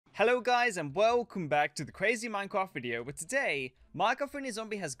Hello guys and welcome back to the crazy Minecraft video, where today, Minecraft Friendly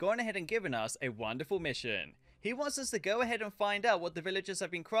Zombie has gone ahead and given us a wonderful mission. He wants us to go ahead and find out what the villagers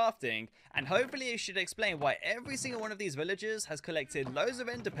have been crafting, and hopefully he should explain why every single one of these villagers has collected loads of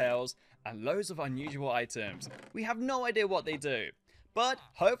ender pearls and loads of unusual items. We have no idea what they do, but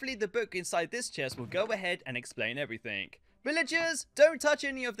hopefully the book inside this chest will go ahead and explain everything. Villagers, don't touch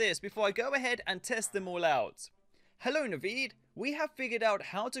any of this before I go ahead and test them all out. Hello Naveed, we have figured out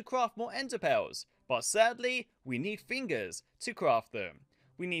how to craft more ender pearls, but sadly, we need fingers to craft them.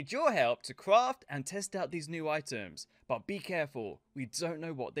 We need your help to craft and test out these new items, but be careful, we don't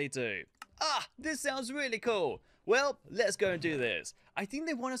know what they do. This sounds really cool. Well, let's go and do this. I think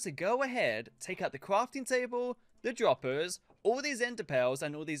they want us to go ahead, take out the crafting table, the droppers, all these ender pearls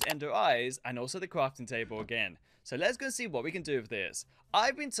and all these ender eyes, and also the crafting table again. So let's go and see what we can do with this.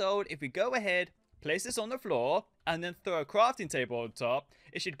 I've been told if we go ahead, place this on the floor, and then throw a crafting table on top,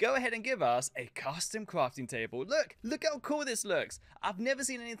 it should go ahead and give us a custom crafting table. Look how cool this looks. I've never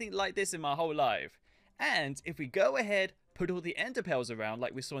seen anything like this in my whole life. And if we go ahead, put all the ender pearls around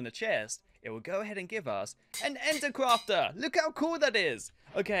like we saw in the chest, it will go ahead and give us an ender crafter. Look how cool that is.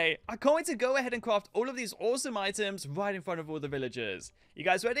 Okay, I'm going to go ahead and craft all of these awesome items right in front of all the villagers. You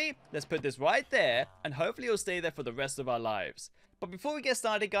guys ready? Let's put this right there, and hopefully it'll stay there for the rest of our lives. But before we get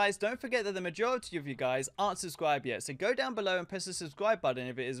started, guys, don't forget that the majority of you guys aren't subscribed yet, so go down below and press the subscribe button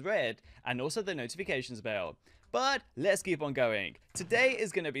if it is red, and also the notifications bell. But let's keep on going. Today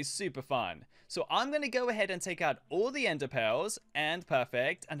is going to be super fun. So I'm going to go ahead and take out all the ender pearls, and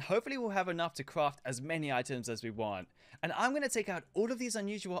perfect, and hopefully we'll have enough to craft as many items as we want. And I'm going to take out all of these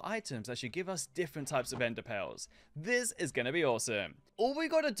unusual items that should give us different types of ender pearls. This is going to be awesome. All we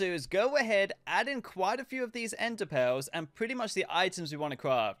got to do is go ahead, add in quite a few of these ender pearls and pretty much the items we want to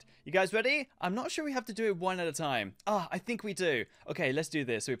craft. You guys ready? I'm not sure we have to do it one at a time. I think we do. Okay, let's do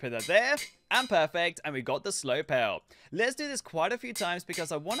this. So we put that there, and perfect, and we got the slow pearl. Let's do this quite a few times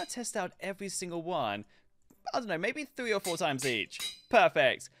because I want to test out every single one. I don't know, maybe 3 or 4 times each.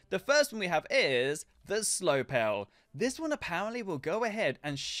 Perfect. The first one we have is the slow pearl. This one apparently will go ahead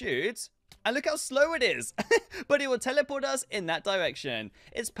and shoot. And look how slow it is. But it will teleport us in that direction.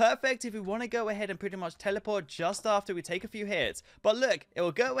 It's perfect if we want to go ahead and pretty much teleport just after we take a few hits. But look, it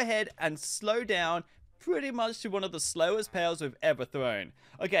will go ahead and slow down pretty much to one of the slowest pearls we've ever thrown.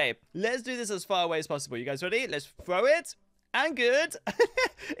 Okay, let's do this as far away as possible. You guys ready? Let's throw it. And good.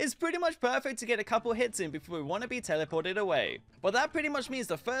 It's pretty much perfect to get a couple hits in before we want to be teleported away. But that pretty much means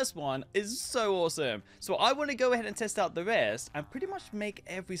the first one is so awesome. So I want to go ahead and test out the rest and pretty much make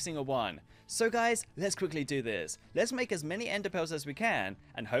every single one. So guys, let's quickly do this. Let's make as many ender pearls as we can,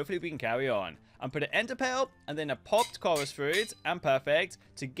 and hopefully we can carry on. I'm put an ender pearl and then a popped chorus fruit, and perfect,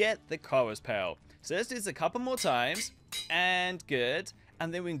 to get the chorus pearl. So let's do this a couple more times, and good.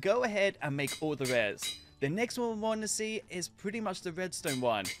 And then we can go ahead and make all the rest. The next one we want to see is pretty much the redstone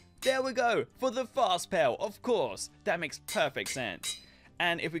one. There we go, for the fast pearl, of course. That makes perfect sense.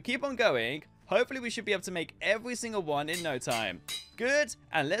 And if we keep on going, hopefully we should be able to make every single one in no time. Good,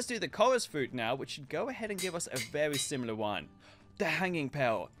 and let's do the chorus fruit now, which should go ahead and give us a very similar one. The hanging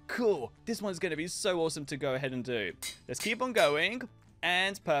pearl, cool. This one's going to be so awesome to go ahead and do. Let's keep on going,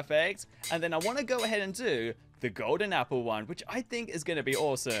 and perfect. And then I want to go ahead and do the golden apple one, which I think is going to be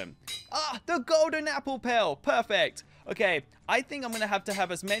awesome. The golden apple pearl, perfect. Okay, I think I'm going to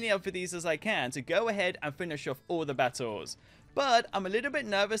have as many of these as I can to go ahead and finish off all the battles. But I'm a little bit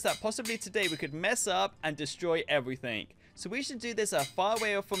nervous that possibly today we could mess up and destroy everything. So we should do this as far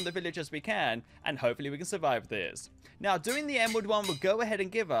away from the village as we can, and hopefully we can survive this. Now, doing the emerald one will go ahead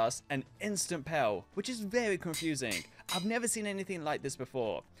and give us an instant pearl, which is very confusing. I've never seen anything like this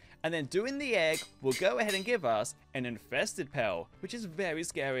before. And then doing the egg will go ahead and give us an infested pearl, which is very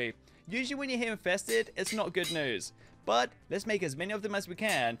scary. Usually when you hear infested, it's not good news. But let's make as many of them as we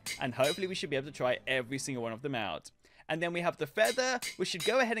can, and hopefully we should be able to try every single one of them out. And then we have the feather, which should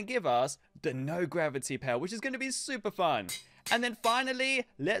go ahead and give us the no gravity pearl, which is going to be super fun. And then finally,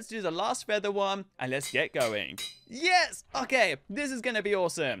 let's do the last feather one, and let's get going. Yes! Okay, this is going to be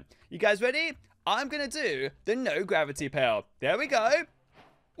awesome. You guys ready? I'm going to do the no gravity pearl. There we go.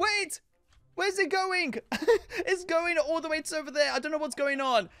 Wait! Where's it going? It's going all the way to over there. I don't know what's going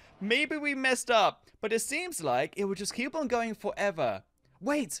on. Maybe we messed up, but it seems like it will just keep on going forever.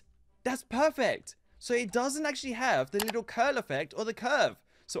 Wait, that's perfect. So it doesn't actually have the little curl effect or the curve.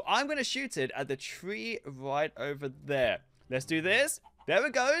 So I'm going to shoot it at the tree right over there. Let's do this. There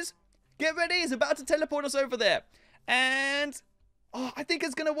it goes. Get ready. It's about to teleport us over there. And I think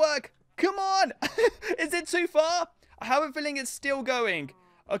it's going to work. Come on. Is it too far? I have a feeling it's still going.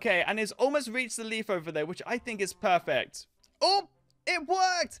 Okay, and it's almost reached the leaf over there, which I think is perfect. Oh, It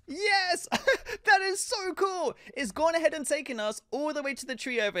worked! Yes! That is so cool! It's gone ahead and taken us all the way to the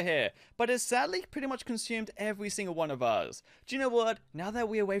tree over here, but it's sadly pretty much consumed every single one of us. Do you know what? Now that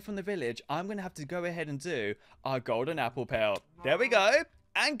we're away from the village, I'm gonna have to go ahead and do our golden apple peel. There we go!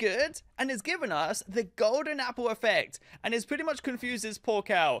 And good, and it's given us the golden apple effect, and it's pretty much confused this poor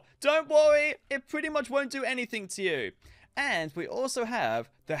cow. Don't worry, it pretty much won't do anything to you. And we also have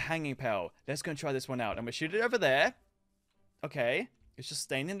the hanging peel. Let's go and try this one out. I'm gonna shoot it over there. Okay, it's just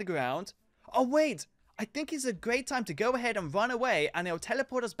staying in the ground. Oh wait, I think it's a great time to go ahead and run away, and it'll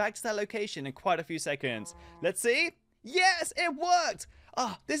teleport us back to that location in quite a few seconds. Let's see. Yes, it worked!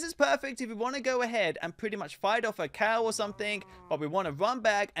 Ah, this is perfect if we want to go ahead and pretty much fight off a cow or something, but we want to run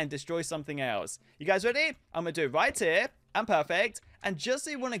back and destroy something else. You guys ready? I'm going to do it right here, and perfect. And just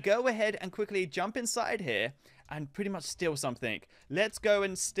so you want to go ahead and quickly jump inside here and pretty much steal something. Let's go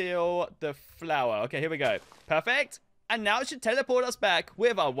and steal the flower. Okay, here we go. Perfect. And now it should teleport us back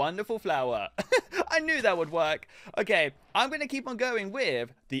with our wonderful flower. I knew that would work. Okay, I'm going to keep on going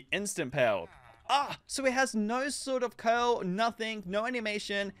with the instant peel. Ah, so it has no sort of curl, nothing, no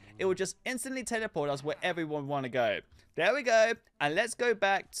animation. It will just instantly teleport us wherever we want to go. There we go. And let's go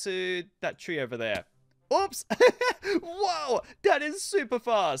back to that tree over there. Oops. Whoa, that is super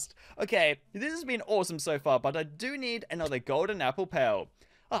fast. Okay, this has been awesome so far, but I do need another golden apple peel.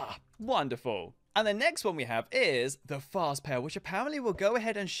 Ah, wonderful. And the next one we have is the fast peel, which apparently will go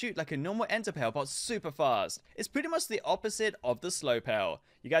ahead and shoot like a normal ender peel, but super fast. It's pretty much the opposite of the slow peel.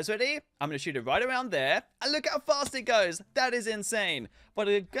 You guys ready? I'm going to shoot it right around there. And look how fast it goes. That is insane. But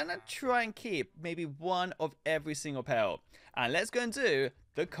we're going to try and keep maybe one of every single peel. And let's go and do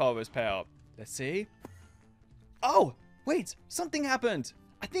the chorus peel. Let's see. Oh, wait, something happened.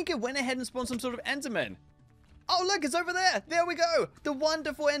 I think it went ahead and spawned some sort of enderman. Oh, look, it's over there. There we go. The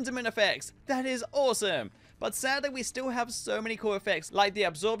wonderful enderman effects. That is awesome. But sadly, we still have so many cool effects, like the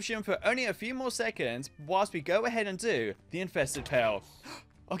absorption for only a few more seconds, whilst we go ahead and do the infested peel.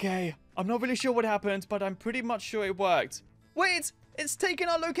 Okay, I'm not really sure what happened, but I'm pretty much sure it worked. Wait, it's taken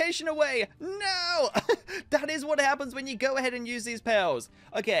our location away. No! That is what happens when you go ahead and use these peels.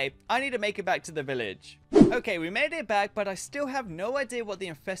 Okay, I need to make it back to the village. Okay, we made it back, but I still have no idea what the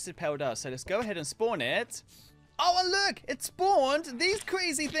infested peel does. So let's go ahead and spawn it. Oh, and look, it spawned these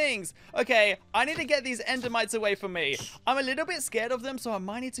crazy things. Okay, I need to get these endermites away from me. I'm a little bit scared of them, so I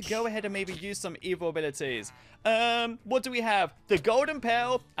might need to go ahead and maybe use some evil abilities. What do we have? The golden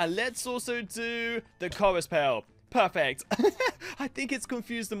peel, and let's also do the chorus peel. Perfect. I think it's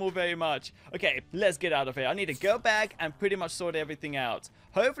confused them all very much. Okay, let's get out of here. I need to go back and pretty much sort everything out.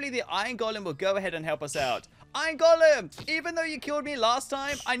 Hopefully the Iron Golem will go ahead and help us out. Iron Golem, even though you killed me last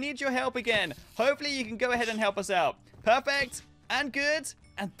time, I need your help again. Hopefully you can go ahead and help us out. Perfect and good.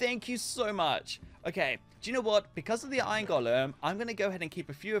 And thank you so much. Okay, do you know what? Because of the Iron Golem, I'm going to go ahead and keep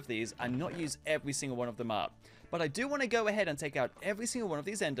a few of these and not use every single one of them up. But I do want to go ahead and take out every single one of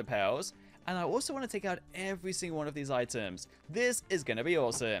these ender pearls. And I also want to take out every single one of these items. This is going to be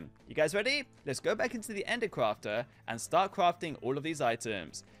awesome. You guys ready? Let's go back into the Ender Crafter and start crafting all of these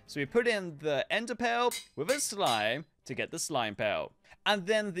items. So we put in the Ender Pearl with a slime to get the Slime Pearl. And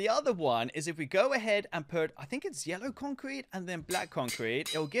then the other one is if we go ahead and put, I think it's yellow concrete and then black concrete,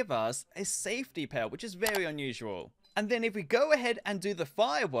 it'll give us a Safety Pearl, which is very unusual. And then if we go ahead and do the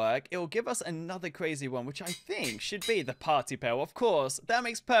firework, it will give us another crazy one, which I think should be the party pearl. Of course, that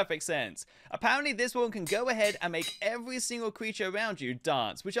makes perfect sense. Apparently this one can go ahead and make every single creature around you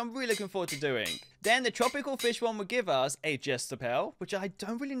dance, which I'm really looking forward to doing. Then the tropical fish one will give us a jester pearl, which I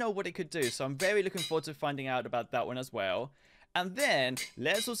don't really know what it could do, so I'm very looking forward to finding out about that one as well. And then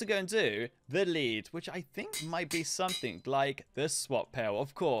let's also go and do the lead, which I think might be something like the swap pearl,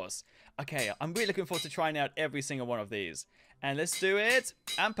 of course. Okay, I'm really looking forward to trying out every single one of these. And let's do it.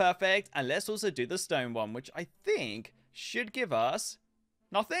 And perfect. And let's also do the stone one, which I think should give us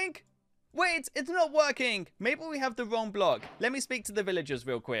nothing. Wait, it's not working. Maybe we have the wrong block. Let me speak to the villagers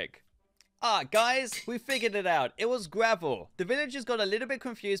real quick. Ah, guys, we figured it out. It was gravel. The villagers got a little bit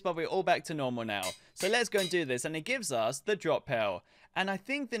confused, but we're all back to normal now. So let's go and do this. And it gives us the drop pearl. And I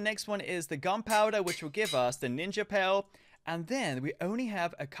think the next one is the gunpowder, which will give us the ninja pearl. And then we only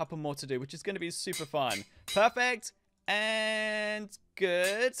have a couple more to do, which is going to be super fun. Perfect. And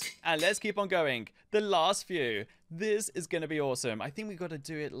good. And let's keep on going. The last few. This is going to be awesome. I think we got to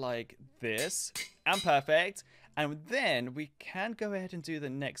do it like this. And perfect. And then we can go ahead and do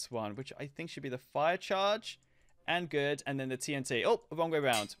the next one, which I think should be the fire charge. And good. And then the TNT. Oh, wrong way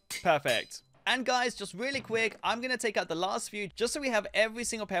around. Perfect. And guys, just really quick, I'm going to take out the last few just so we have every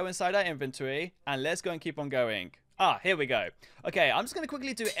single pair inside our inventory. And let's go and keep on going. Ah, here we go. Okay, I'm just going to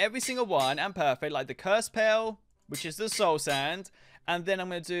quickly do every single one and perfect, like the curse pearl, which is the soul sand. And then I'm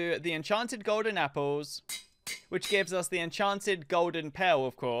going to do the enchanted golden apples, which gives us the enchanted golden pearl,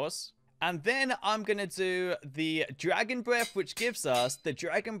 of course. And then I'm going to do the dragon breath, which gives us the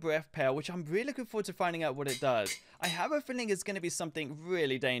dragon breath pearl, which I'm really looking forward to finding out what it does. I have a feeling it's going to be something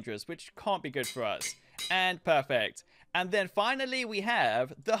really dangerous, which can't be good for us. And perfect. And then finally we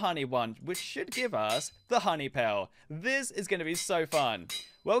have the honey one, which should give us the honey pearl. This is going to be so fun.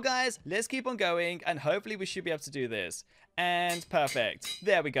 Well guys, let's keep on going and hopefully we should be able to do this. And perfect.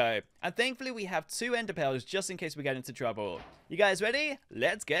 There we go. And thankfully we have 2 ender pearls just in case we get into trouble. You guys ready?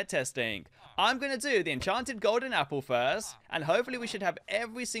 Let's get testing. I'm going to do the enchanted golden apple first. And hopefully we should have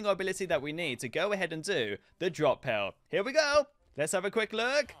every single ability that we need to go ahead and do the drop pearl. Here we go. Let's have a quick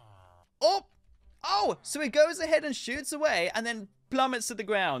look. Oh, so it goes ahead and shoots away and then plummets to the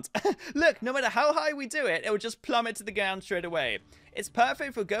ground. Look, no matter how high we do it, it will just plummet to the ground straight away. It's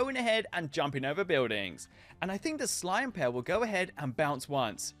perfect for going ahead and jumping over buildings. And I think the slime pearl will go ahead and bounce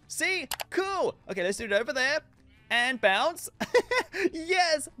once. See? Cool. Okay, let's do it over there. And bounce.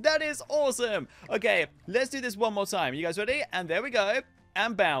 Yes, that is awesome. Okay, let's do this one more time. You guys ready? And there we go.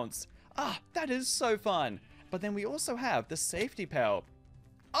 And bounce. Ah, that is so fun. But then we also have the safety pearl.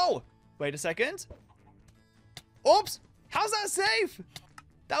 Oh, wait a second. Oops. How's that safe?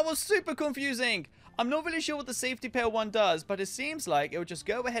 That was super confusing. I'm not really sure what the safety pearl one does, but it seems like it will just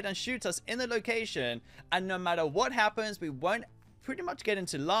go ahead and shoot us in the location, and no matter what happens, we won't pretty much get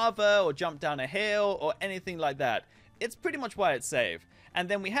into lava or jump down a hill or anything like that. It's pretty much why it's safe. And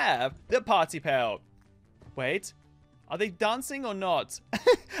then we have the party pearl. Wait, are they dancing or not?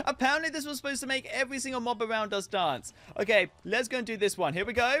 Apparently this was supposed to make every single mob around us dance. Okay, let's go and do this one. Here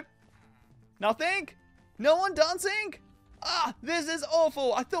we go. Nothing? No one dancing? Ah, this is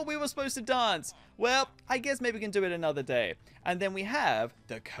awful. I thought we were supposed to dance. Well, I guess maybe we can do it another day. And then we have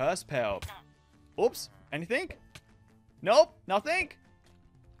the curse pearl. Oops, anything? Nope, nothing?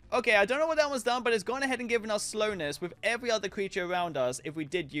 Okay, I don't know what that one's done, but it's gone ahead and given us slowness with every other creature around us if we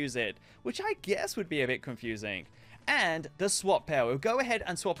did use it, which I guess would be a bit confusing. And the swap pearl will go ahead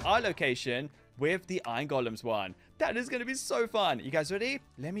and swap our location with the iron golems one. That is going to be so fun. You guys ready?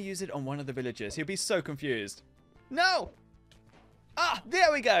 Let me use it on one of the villagers. He'll be so confused. No! Ah,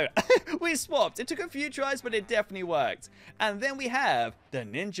 there we go. We swapped. It took a few tries, but it definitely worked. And then we have the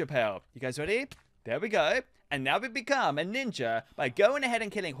ninja pearl. You guys ready? There we go. And now we become a ninja by going ahead and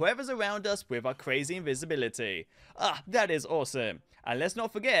killing whoever's around us with our crazy invisibility. Ah, that is awesome. And let's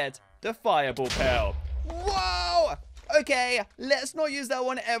not forget the fireball pearl. Whoa! Okay, let's not use that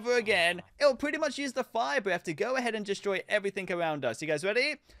one ever again. It'll pretty much use the fire breath to go ahead and destroy everything around us. You guys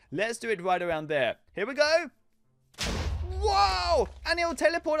ready? Let's do it right around there. Here we go. Whoa! And it'll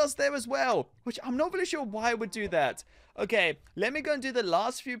teleport us there as well, which I'm not really sure why it would do that. Okay, let me go and do the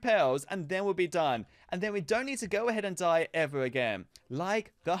last few pearls and then we'll be done. And then we don't need to go ahead and die ever again,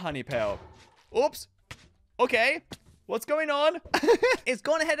 like the honey pearl. Oops. Okay, what's going on? It's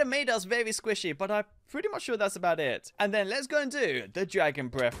gone ahead and made us very squishy, but I'm pretty much sure that's about it. And then let's go and do the dragon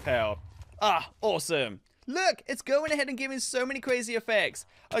breath pearl. Ah, awesome. Look, it's going ahead and giving so many crazy effects.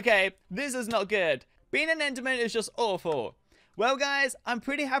 Okay, this is not good. Being an enderman is just awful. Well guys, I'm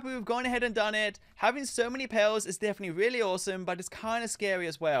pretty happy we've gone ahead and done it. Having so many pearls is definitely really awesome, but it's kind of scary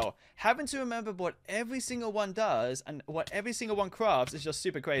as well. Having to remember what every single one does and what every single one crafts is just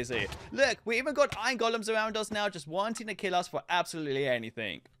super crazy. Look, we even got iron golems around us now just wanting to kill us for absolutely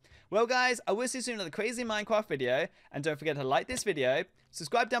anything. Well guys, I will see you soon in another crazy Minecraft video, and don't forget to like this video,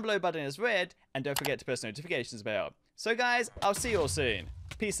 subscribe down below, button is red, and don't forget to press the notifications bell. So guys, I'll see you all soon.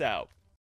 Peace out.